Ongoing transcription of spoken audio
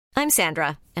I'm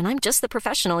Sandra, and I'm just the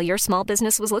professional your small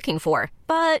business was looking for.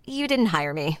 But you didn't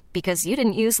hire me because you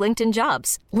didn't use LinkedIn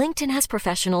Jobs. LinkedIn has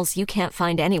professionals you can't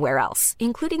find anywhere else,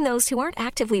 including those who aren't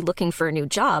actively looking for a new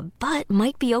job, but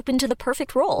might be open to the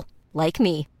perfect role, like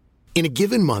me. In a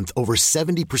given month, over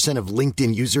 70% of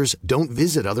LinkedIn users don't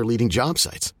visit other leading job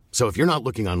sites. So if you're not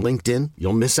looking on LinkedIn,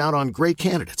 you'll miss out on great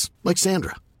candidates like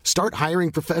Sandra. Start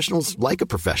hiring professionals like a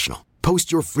professional.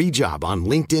 Post your free job on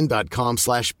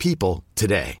linkedin.com/people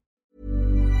today.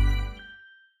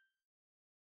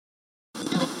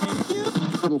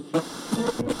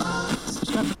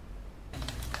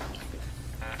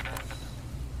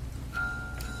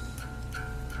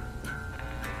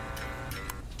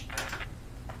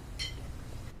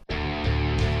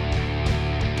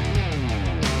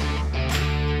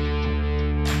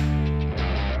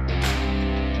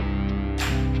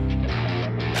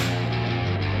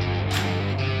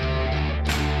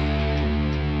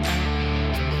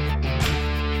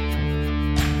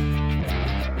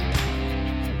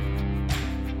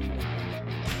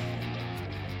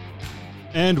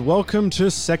 And welcome to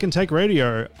Second Take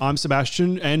Radio. I'm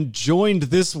Sebastian and joined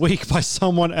this week by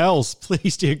someone else.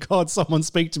 Please, dear God, someone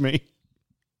speak to me.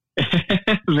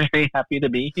 Very happy to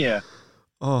be here.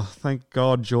 Oh, thank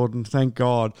God, Jordan. Thank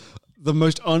God. The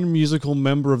most unmusical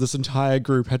member of this entire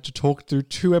group had to talk through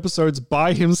 2 episodes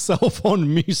by himself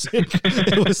on music.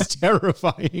 It was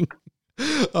terrifying.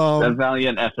 A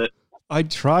valiant effort. I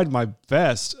tried my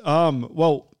best.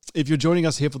 Well, if you're joining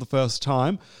us here for the first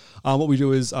time, what we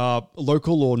do is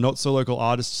local or not so local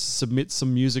artists submit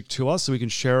some music to us so we can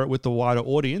share it with the wider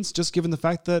audience, just given the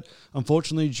fact that,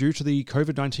 unfortunately, due to the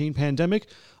COVID-19 pandemic,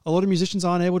 a lot of musicians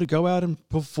aren't able to go out and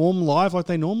perform live like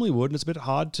they normally would, and it's a bit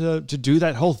hard to do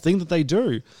that whole thing that they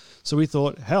do. So we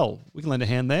thought, hell, we can lend a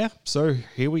hand there. So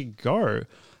here we go.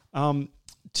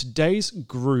 Today's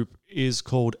group is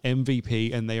called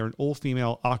MVP, and they are an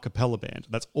all-female a cappella band.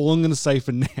 That's all I'm going to say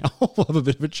for now. We'll have a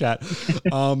bit of a chat.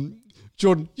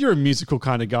 Jordan, you're a musical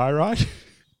kind of guy, right?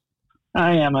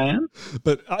 I am.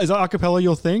 But is a cappella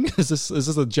your thing? Is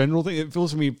this a general thing? It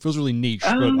feels really niche,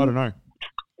 but I don't know.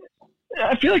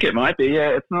 I feel like it might be.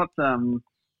 Yeah, it's not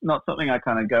something I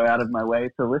kind of go out of my way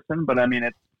to listen, but I mean,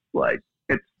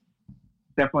 it's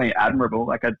definitely admirable.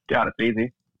 Like, I doubt it's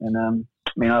easy, and I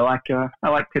mean, I like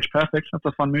Pitch Perfect. That's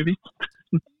a fun movie.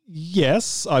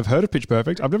 Yes, I've heard of Pitch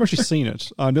Perfect. I've never actually seen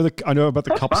it. I know about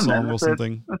the Cup song or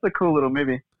something. That's a cool little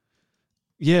movie.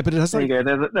 Yeah, but it has there you go.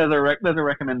 There's a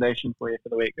recommendation for you for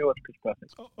the week. Go watch Pitch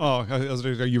Perfect. Oh,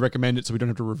 you recommend it, so we don't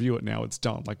have to review it now. It's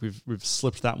done. Like we've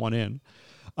slipped that one in.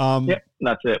 Yep,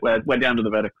 that's it. We're down to the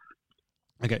verdict.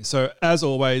 Okay, so as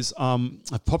always,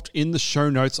 I've popped in the show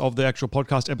notes of the actual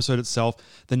podcast episode itself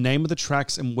the name of the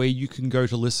tracks and where you can go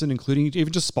to listen, including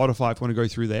even just Spotify if you want to go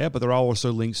through there. But there are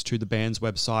also links to the band's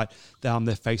website, their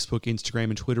Facebook, Instagram,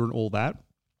 and Twitter, and all that.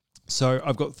 So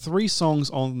I've got 3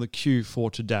 songs on the queue for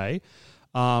today.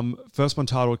 First one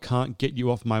titled Can't Get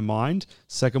You Off My Mind.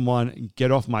 Second one,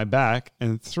 Get Off My Back.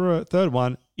 And third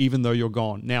one, Even Though You're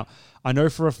Gone. Now, I know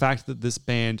for a fact that this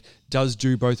band does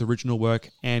do both original work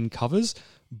and covers,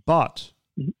 but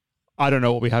I don't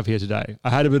know what we have here today. I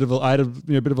had a bit of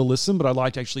a listen, but I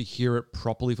like to actually hear it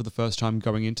properly for the first time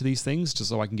going into these things, just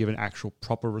so I can give an actual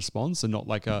proper response and not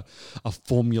like a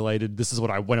formulated, this is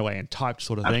what I went away and typed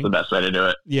sort of thing. That's the best way to do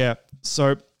it. Yeah.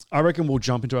 So I reckon we'll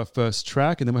jump into our first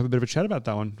track and then we'll have a bit of a chat about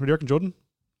that one. What do you reckon, Jordan?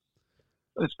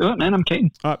 Let's do it, man. I'm keen.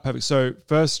 All right, perfect. So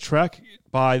first track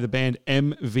by the band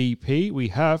MVP, we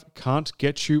have Can't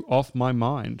Get You Off My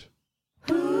Mind.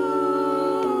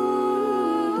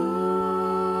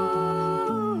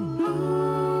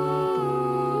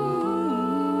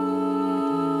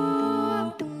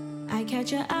 I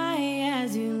catch your eye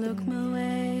as you look my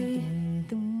way.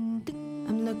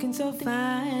 I'm looking so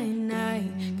fine, I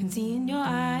can see in your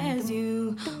eyes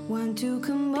you want to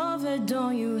come over,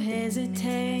 don't you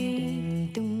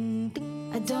hesitate.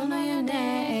 I don't know your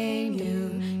name,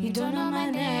 you don't know my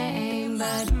name,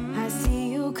 but I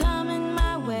see you coming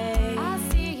my way.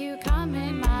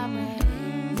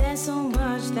 There's so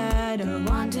much that I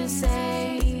want to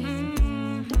say,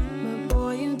 but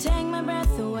boy, you take my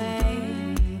breath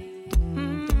away.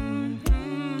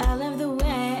 I love the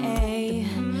way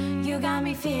you got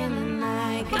me feeling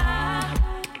like I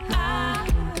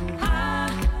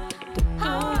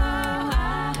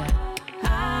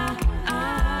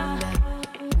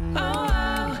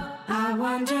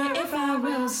wonder if I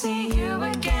will see you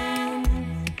again.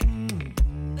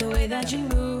 The way that you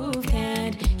move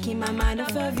can't keep my mind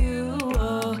off of you.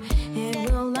 Oh,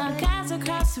 it will lock eyes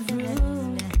across the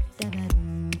room.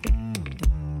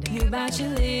 You bite your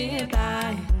lip,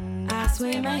 I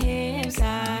sway my hips.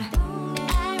 I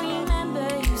remember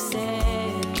you said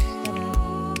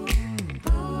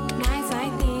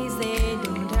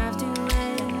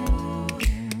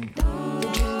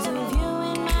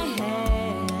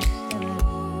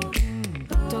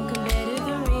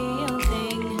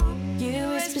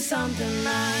something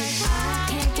like, I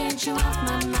can't get you off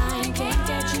my mind, can't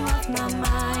get you off my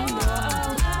mind,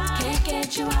 no. Can't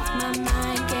get you off my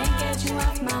mind, can't get you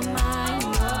off my mind,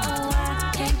 no.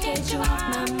 Can't get you off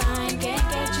my mind,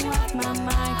 can't get you off my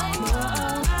mind,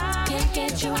 no. Can't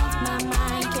get you off my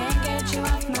mind, can't get you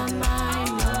off my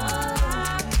mind, no.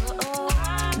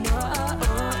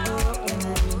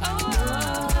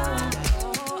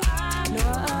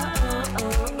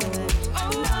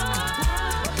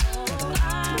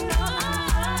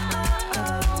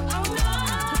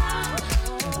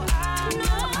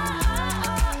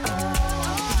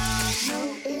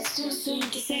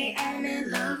 I'm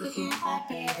in love with you, my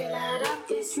baby, light up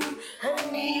this room.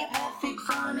 Honey, you're perfect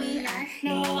for me, I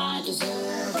know I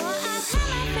deserve. Oh, I've had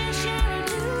my fair share of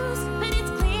blues, but it's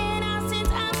clear now since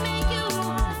I met you.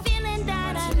 A feeling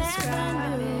that I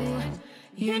never knew.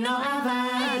 You know how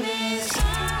bad it is.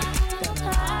 Can't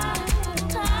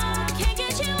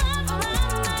get you off my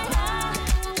mind.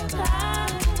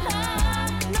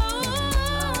 No,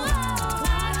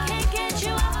 can't get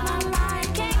you off my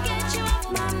mind. Can't get you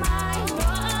off my mind.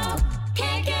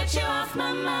 Can't get you off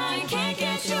my mind, can't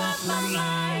get you off my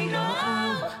mind,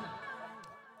 no.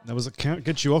 That was a Can't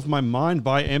Get You Off My Mind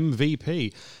by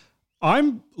MVP.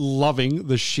 I'm loving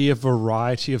the sheer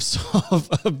variety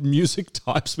of music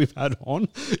types we've had on,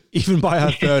 even by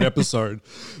our third episode,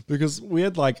 because we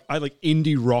had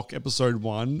indie rock episode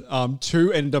 1.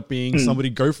 2 ended up being somebody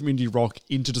go from indie rock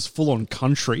into just full on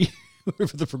country for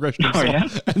the progression of song. Yeah?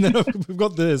 And then we've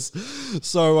got this.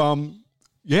 So,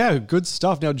 yeah, good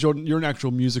stuff. Now, Jordan, you're an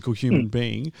actual musical human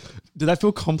being. Did that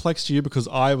feel complex to you? Because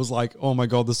I was like, oh my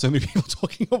God, there's so many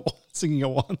people singing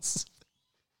at once.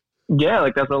 Yeah,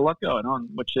 there's a lot going on,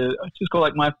 which is just cool.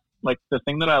 The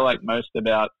thing that I like most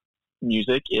about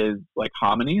music is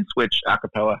harmonies, which a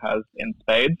cappella has in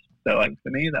spades. So for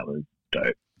me, that was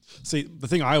dope. See, the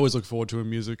thing I always look forward to in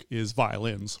music is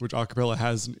violins, which a cappella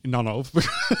has none of,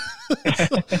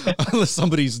 unless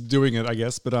somebody's doing it, I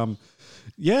guess. But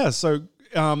yeah, so.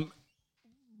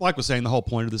 Like we're saying, the whole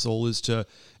point of this all is to,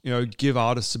 give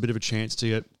artists a bit of a chance to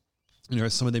get,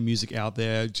 some of their music out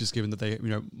there, just given that they,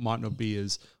 might not be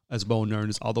as well known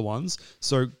as other ones.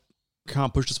 So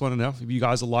can't push this one enough. If you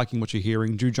guys are liking what you're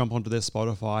hearing, do jump onto their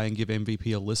Spotify and give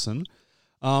MVP a listen.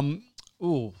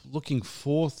 Looking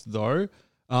forth though,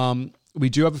 we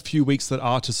do have a few weeks that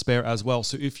are to spare as well.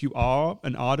 So if you are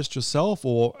an artist yourself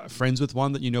or friends with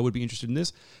one that would be interested in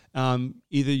this,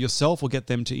 either yourself or get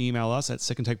them to email us at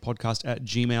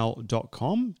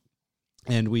secondtakepodcast@gmail.com,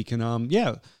 and we can,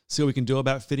 see what we can do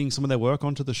about fitting some of their work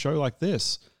onto the show like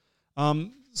this.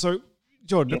 So,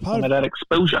 Jordan, part of that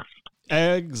exposure.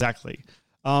 Exactly.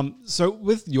 So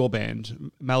with your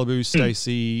band, Malibu,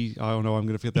 Stacy, I don't know, I'm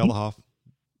going to forget the other half.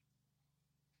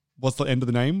 What's the end of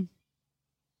the name?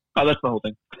 Oh, that's the whole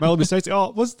thing. Malibu Stacy.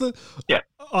 Oh, what's the... Yeah.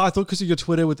 Oh, I thought because of your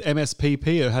Twitter with MSPP,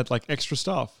 it had extra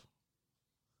stuff.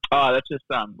 Oh, that's just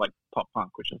pop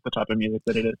punk, which is the type of music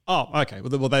that it is. Oh, okay.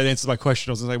 Well, that answers my question.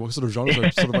 I was going to say, what sort of genre?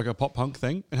 Sort of like a pop punk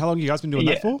thing. And how long have you guys been doing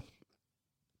that for?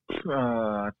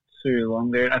 Too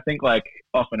long, dude. I think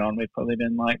off and on, we've probably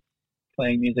been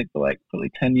playing music for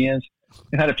probably 10 years.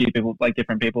 We've had a few people,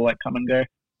 different people come and go.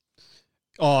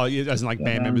 Oh, yeah, as in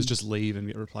band members just leave and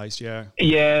get replaced, yeah.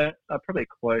 Yeah, probably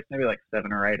close, maybe 7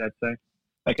 or 8, I'd say.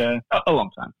 A long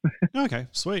time. Okay,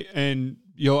 sweet. And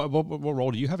what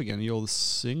role do you have again? You're the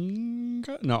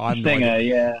singer? No, I'm singer,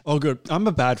 yeah. Oh, good. I'm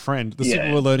a bad friend. This is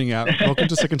what we're learning out. Welcome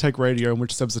to Second Take Radio, in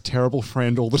which Seb's a terrible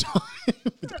friend all the time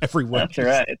with every word. That's all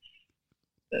right.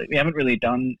 We haven't really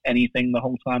done anything the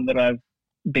whole time that I've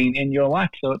been in your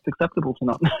life, so it's acceptable to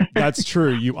not know. That's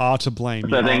true. You are to blame.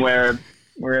 So I think we're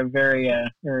very,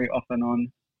 very off and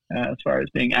on as far as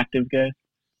being active goes.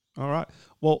 All right.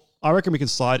 Well, I reckon we can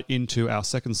slide into our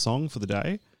second song for the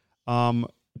day,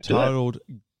 titled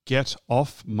 "Get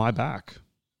Off My Back."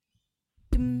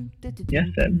 Yes,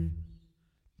 Seb.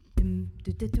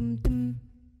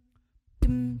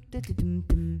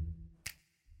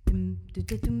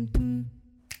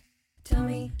 Tell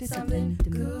me something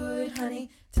good, honey.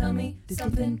 Tell me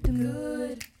something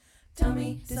good. Tell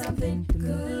me something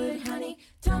good, honey.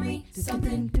 Tell me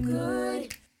something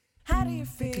good. How do you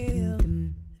feel?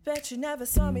 Bet you never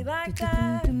saw me like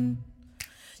that.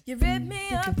 You rip me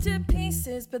up to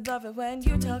pieces, but love it when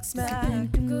you talk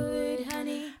smack. Good,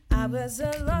 honey. I was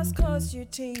a lost cause you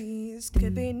teased.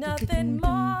 Could be nothing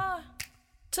more.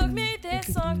 Took me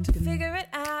this long to figure it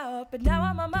out, but now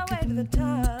I'm on my way to the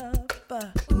top.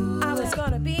 I was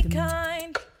gonna be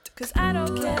kind, cause I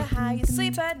don't care how you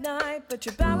sleep at night, but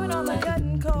you're bowing on my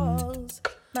curtain calls.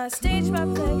 My stage, my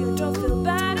play, you don't feel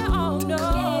bad at all, no.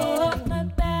 Get off my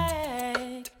back.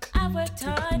 I worked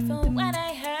hard for what I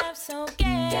have, so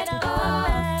get off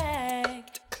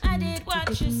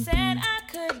what you said I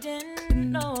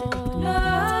couldn't know. No.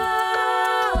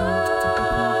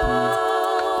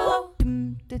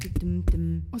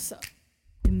 What's up?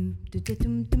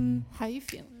 How you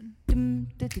feeling?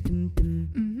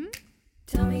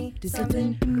 Tell me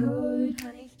something good,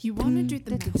 honey. You wanna do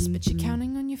the maths, but you're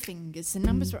counting on your fingers. The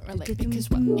numbers won't relate because,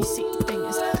 well, you see, the thing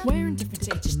is, we're in different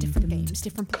stages, different games,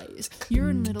 different players. You're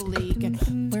in Little League and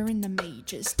we're in the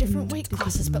majors. Different weight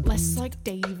classes, but less like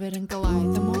David and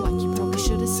Goliath. And more like you probably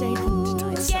should have stayed home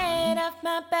tonight, son. Get off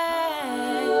my back.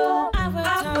 I worked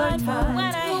hard for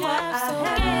what I have, so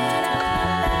get off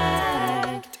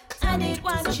my back. I did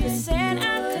what you said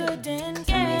I couldn't.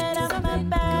 Get off my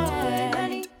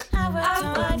back. I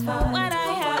worked hard for what I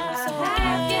have, so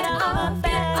get off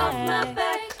my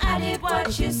back. I did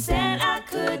what you said I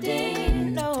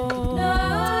couldn't. No.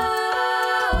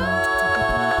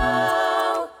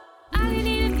 I didn't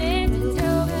need a man to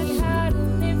tell me how to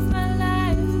live my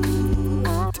life.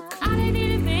 I didn't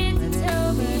need a man to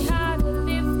tell me how to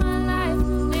live my life.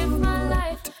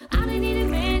 I didn't need a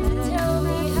man to tell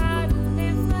me how to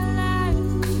live my life.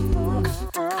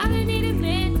 I didn't need a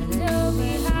man to tell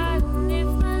me how to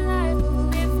live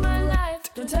my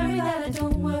life. Don't tell me that I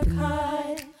don't work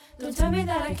hard. Don't tell me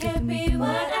that I can't be what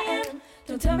I am.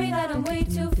 Don't tell me that I'm way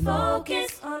too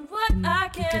focused on what I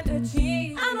can't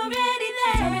achieve. I'm already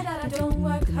there. Don't tell me that I don't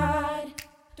work hard.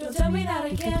 Don't tell me that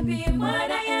I can't be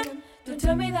what I am. Don't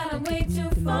tell me that I'm way too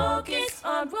focused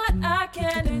on what I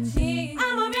can't achieve.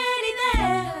 I'm already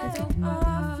there. I don't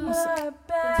offer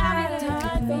back.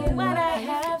 Time for what I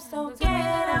have, so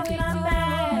get off my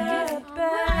back.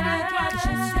 I did what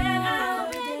you said I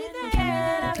already there.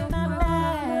 Get off my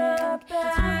back.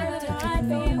 Time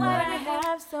for what I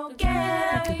have, so get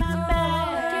off my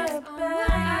back. I did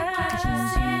what you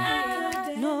said I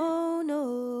couldn't. No.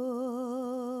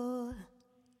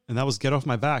 And that was Get Off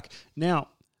My Back. Now,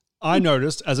 I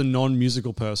noticed as a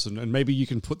non-musical person, and maybe you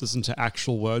can put this into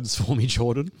actual words for me,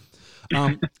 Jordan.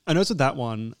 I noticed with that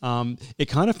one, it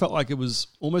kind of felt like it was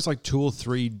almost like 2 or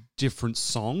 3 different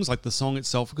songs, like the song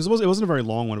itself, because it wasn't a very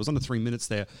long one. It was under 3 minutes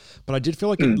there. But I did feel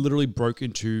like it literally broke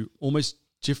into almost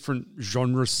different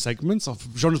genre segments.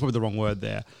 Genre is probably the wrong word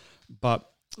there. But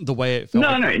the way it felt. No,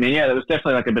 I mean, yeah, there was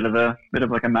definitely like a bit of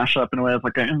like a mashup in a way. It was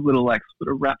like a little like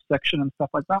sort of rap section and stuff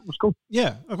like that. It was cool.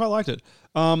 Yeah, I quite liked it.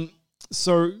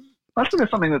 So I think there's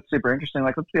something that's super interesting.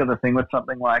 Like, that's the other thing with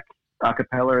something like a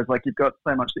cappella is like you've got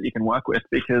so much that you can work with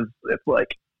because it's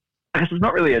like, I guess it's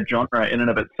not really a genre in and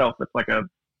of itself. It's like a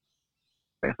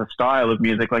style of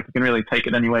music. Like you can really take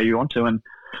it any way you want to, and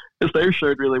as they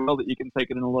showed really well that you can take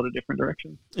it in a lot of different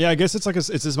directions. Yeah, I guess it's like it's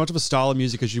as much of a style of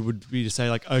music as you would be to say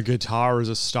like a guitar is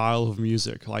a style of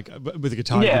music. Like with a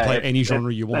guitar, you can play any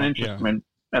genre you want. An instrument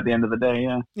at the end of the day.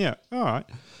 Yeah. Yeah. All right.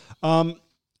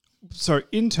 So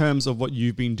in terms of what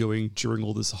you've been doing during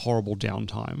all this horrible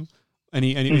downtime,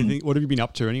 anything, what have you been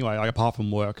up to anyway, like apart from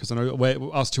work? Because I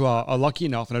know us two are lucky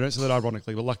enough, and I don't say that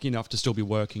ironically, but lucky enough to still be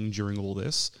working during all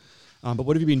this. But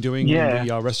what have you been doing in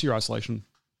the rest of your isolation?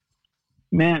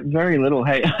 Man, very little.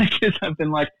 Hey, I guess I've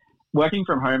been like working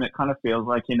from home. It kind of feels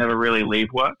like you never really leave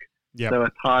work. Yeah. So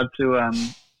it's hard to,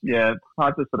 it's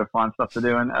hard to sort of find stuff to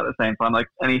do. And at the same time, like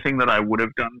anything that I would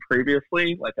have done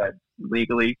previously, like I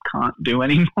legally can't do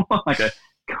anymore. Like I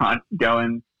can't go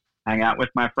and hang out with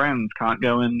my friends, can't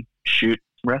go and shoot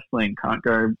wrestling, can't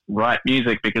go write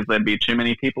music because there'd be too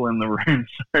many people in the room.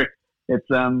 So it's,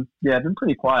 been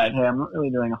pretty quiet. Hey, I'm not really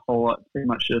doing a whole lot, pretty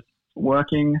much just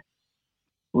working,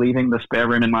 leaving the spare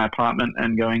room in my apartment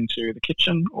and going to the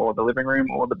kitchen or the living room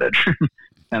or the bedroom.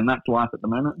 And that's life at the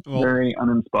moment. Well, very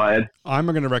uninspired. I'm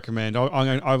going to recommend,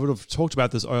 I would have talked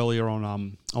about this earlier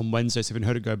on Wednesday, so if you haven't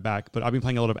heard it, go back. But I've been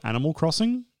playing a lot of Animal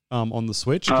Crossing on the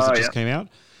Switch because it just came out.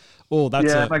 Oh,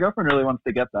 that's my girlfriend really wants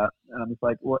to get that. And I'm just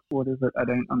like, what is it? I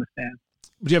don't understand.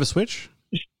 Do you have a Switch?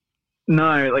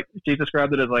 No, like she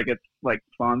described it as like it's like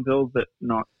Farmville, but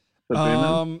not for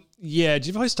boomers. Yeah, did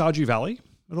you play Stardew Valley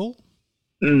at all?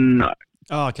 No.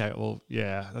 Oh, okay. Well,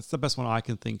 yeah, that's the best one I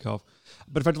can think of.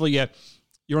 But effectively, yeah,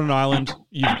 you're on an island.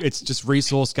 It's just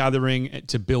resource gathering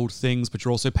to build things, but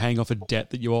you're also paying off a debt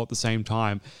that you owe at the same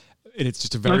time. And it's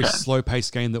just a very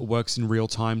slow-paced game that works in real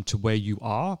time to where you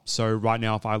are. So right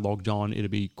now, if I logged on,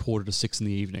 it'd be 5:45 in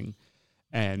the evening.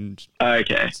 And,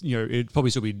 it'd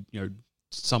probably still be,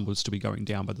 sun would still be going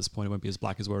down by this point. It won't be as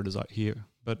black as where it is out here.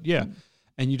 But, yeah.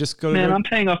 And you just got to I'm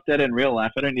paying off debt in real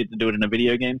life. I don't need to do it in a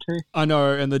video game too. I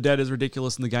know, and the debt is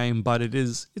ridiculous in the game, but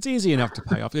it's easy enough to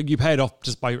pay off. You pay it off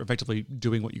just by effectively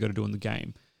doing what you got to do in the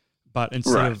game. But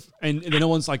instead of, and no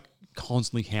one's like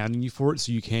constantly hounding you for it,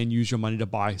 so you can use your money to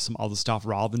buy some other stuff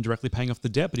rather than directly paying off the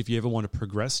debt. But if you ever want to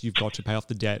progress, you've got to pay off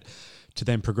the debt to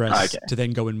then progress, to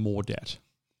then go in more debt.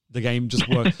 the game just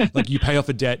works. Like you pay off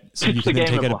a debt so you can then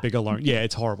take out a bigger loan. Yeah,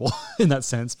 it's horrible in that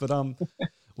sense. But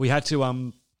we had to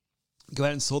go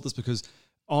out and sort this because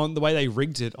on the way they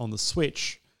rigged it on the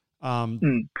Switch,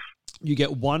 you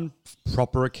get one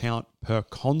proper account per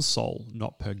console,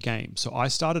 not per game. So I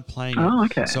started playing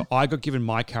it. So I got given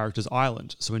my character's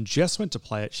island. So when Jess went to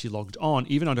play it, she logged on.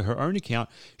 Even under her own account,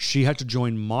 she had to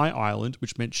join my island,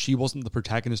 which meant she wasn't the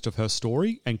protagonist of her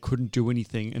story and couldn't do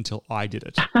anything until I did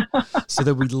it. So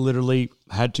that we literally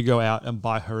had to go out and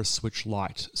buy her a Switch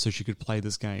Lite so she could play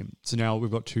this game. So now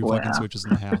we've got 2 fucking Switches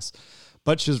in the house.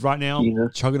 But she's right now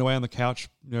chugging away on the couch,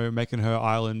 making her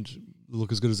island look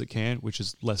as good as it can, which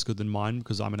is less good than mine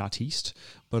because I'm an artiste.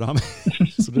 But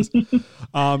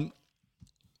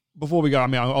before we go, I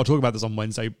mean, I'll talk about this on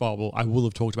Wednesday. Well, I will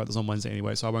have talked about this on Wednesday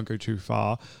anyway, so I won't go too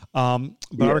far. But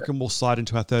I reckon we'll slide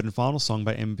into our third and final song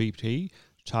by MVP,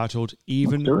 titled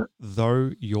 "Even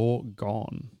Though You're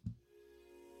Gone."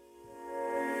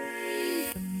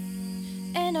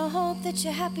 And I hope that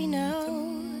you're happy now.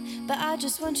 But I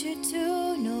just want you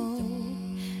to know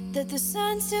that the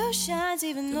sun still shines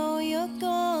even though you're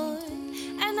gone.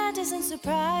 And that doesn't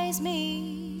surprise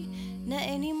me, not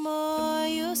anymore,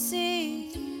 you'll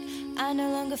see. I no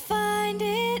longer find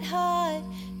it hard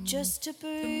just to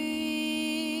breathe.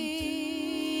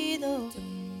 Oh.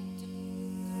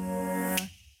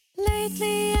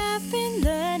 Lately I've been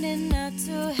learning not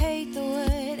to hate the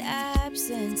word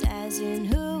absence, as in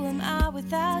who am I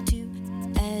without you?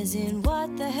 As in,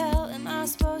 what the hell am I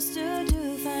supposed to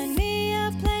do? Find me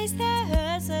a place that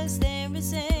hurts less than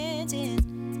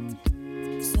resenting.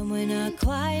 Somewhere not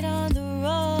quite on the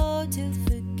road to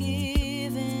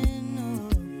forgiving. Oh.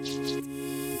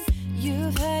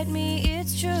 You've hurt me,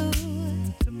 it's true.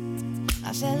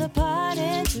 I fell apart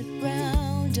and took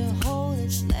ground, a hole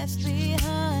that's left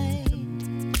behind.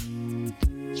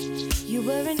 You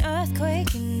were an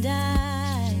earthquake and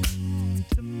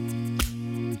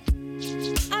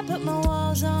I put my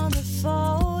walls on the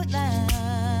fault line.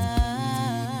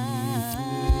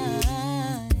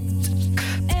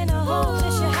 And I hope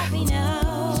that you're happy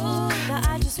now. But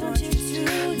I just want you to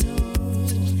know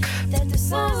that the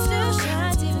sun still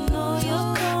shines even though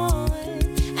you're gone.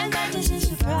 And that doesn't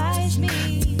surprise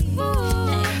me,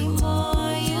 not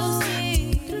anymore, you'll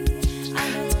see. I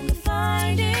no longer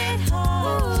find it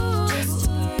hard just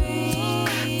to breathe.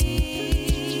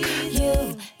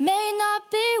 You may not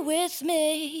be with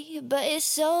me, but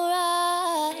it's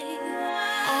alright.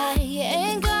 I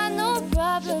ain't got no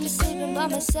problem sleeping by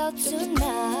myself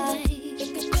tonight.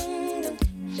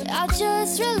 I'll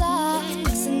just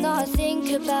relax and not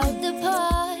think about the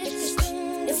past.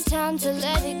 It's time to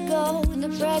let it go. The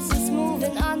present's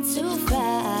moving on too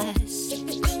fast.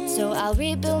 So I'll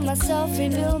rebuild myself,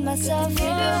 rebuild myself,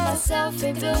 rebuild myself,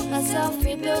 rebuild myself,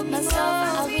 rebuild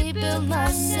myself. I'll rebuild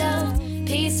myself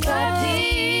piece by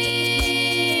piece.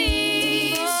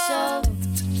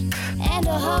 And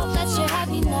I hope that you're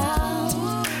happy now.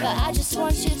 But I just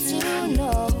want you to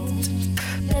know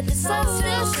that the sun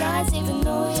still shines even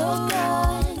though you're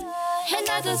gone. And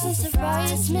that doesn't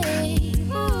surprise me,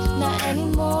 not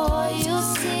anymore, you'll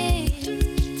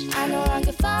see. I no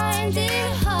longer find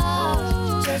it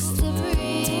hard just to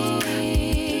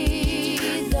breathe.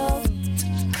 Oh.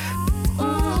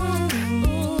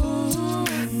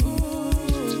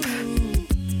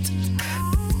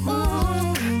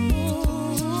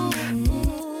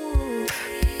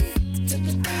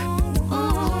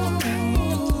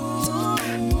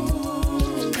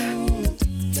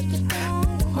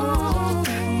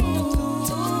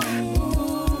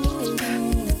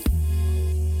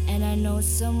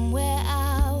 Somewhere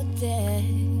out there,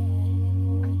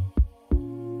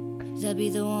 there'll be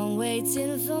the one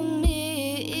waiting for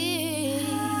me.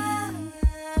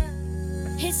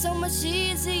 It's so much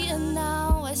easier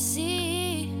now, I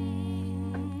see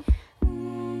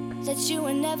that you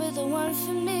were never the one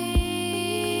for me.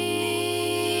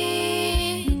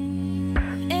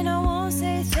 And I won't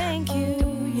say thank you,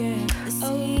 the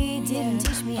sea didn't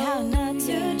teach me how not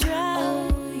to drown.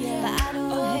 But I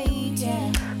don't hate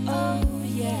you.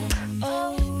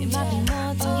 It might be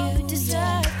more than you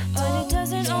deserve, but it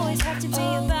doesn't always have to be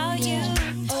about you.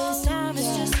 This time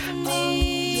it's just for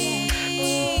me.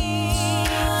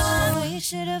 Oh, you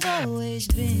should have always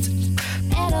been.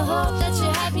 And I hope that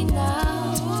you're happy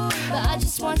now. But I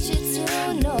just want you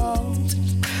to know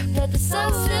that the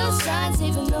sun still shines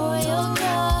even though you're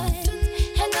gone.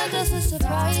 And that doesn't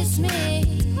surprise me,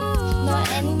 not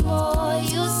anymore,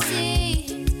 you'll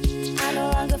see. I no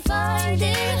longer find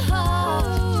it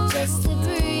hard just to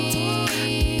breathe.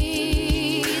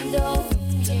 Oh.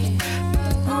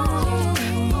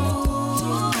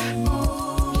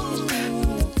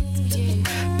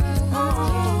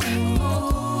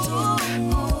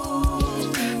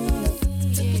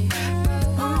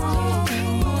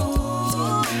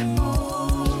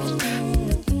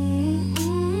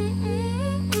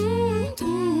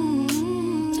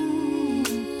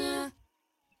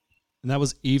 And that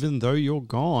was Even Though You're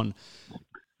Gone.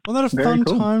 Wasn't that a Very fun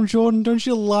cool. time, Jordan? Don't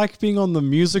you like being on the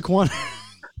music one?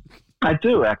 I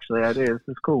do, actually. I do. This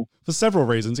is cool. For several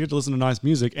reasons. You get to listen to nice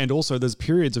music, and also there's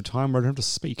periods of time where I don't have to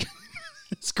speak.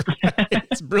 It's great.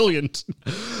 It's brilliant.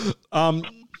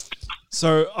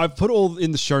 So I've put all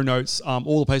in the show notes,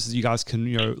 all the places you guys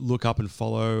can, look up and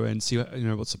follow and see,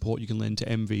 what support you can lend to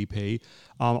MVP.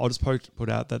 I'll just put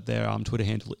out that their Twitter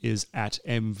handle is at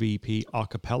MVP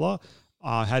Acapella.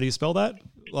 How do you spell that?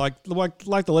 Like the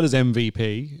letters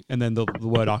MVP and then the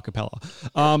word acapella.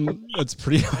 It's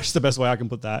pretty much the best way I can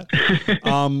put that.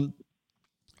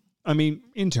 I mean,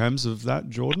 in terms of that,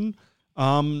 Jordan,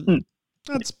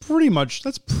 that's pretty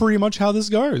much how this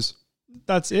goes.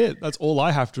 That's it. That's all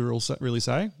I have to really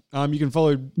say. You can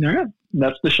follow. All right.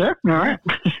 That's the show. All right.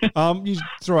 You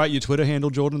throw out your Twitter handle,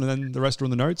 Jordan, and then the rest are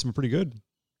in the notes, and we're pretty good.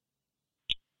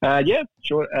 Yeah,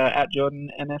 at Jordan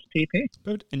NSPP.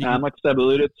 Perfect. And you can, like Seb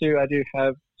alluded to, I do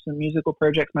have some musical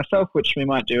projects myself, which we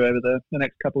might do over the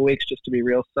next couple of weeks just to be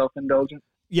real self-indulgent.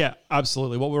 yeah,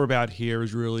 absolutely. What we're about here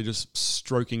is really just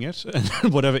stroking it,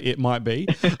 whatever it might be.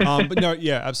 But no,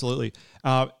 yeah, absolutely.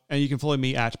 And you can follow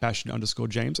me at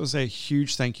passion_James. I'll say a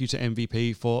huge thank you to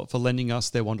MVP for lending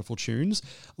us their wonderful tunes.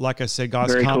 Like I said, guys,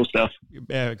 very cool stuff.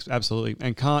 Yeah, absolutely.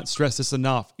 And can't stress this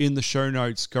enough. In the show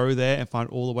notes, go there and find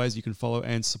all the ways you can follow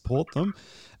and support them.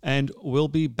 And we'll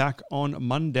be back on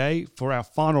Monday for our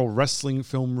final wrestling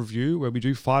film review where we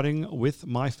do Fighting with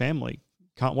My Family.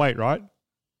 Can't wait, right?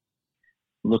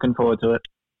 Looking forward to it.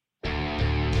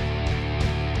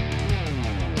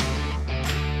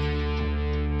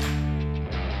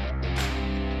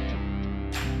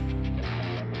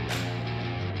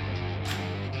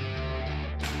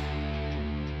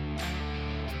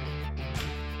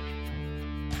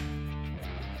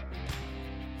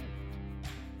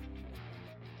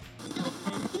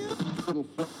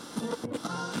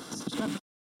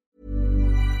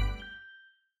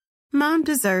 Mom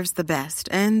deserves the best,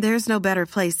 and there's no better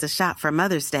place to shop for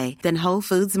Mother's Day than Whole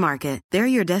Foods Market. They're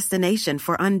your destination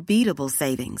for unbeatable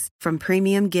savings, from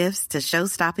premium gifts to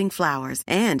show-stopping flowers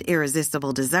and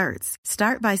irresistible desserts.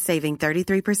 Start by saving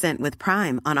 33% with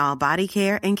Prime on all body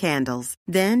care and candles.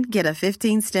 Then get a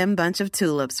 15-stem bunch of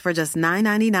tulips for just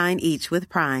 $9.99 each with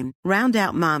Prime. Round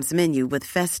out Mom's menu with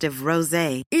festive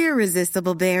rosé,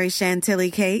 irresistible berry chantilly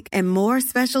cake, and more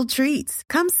special treats.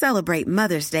 Come celebrate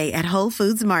Mother's Day at Whole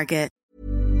Foods Market.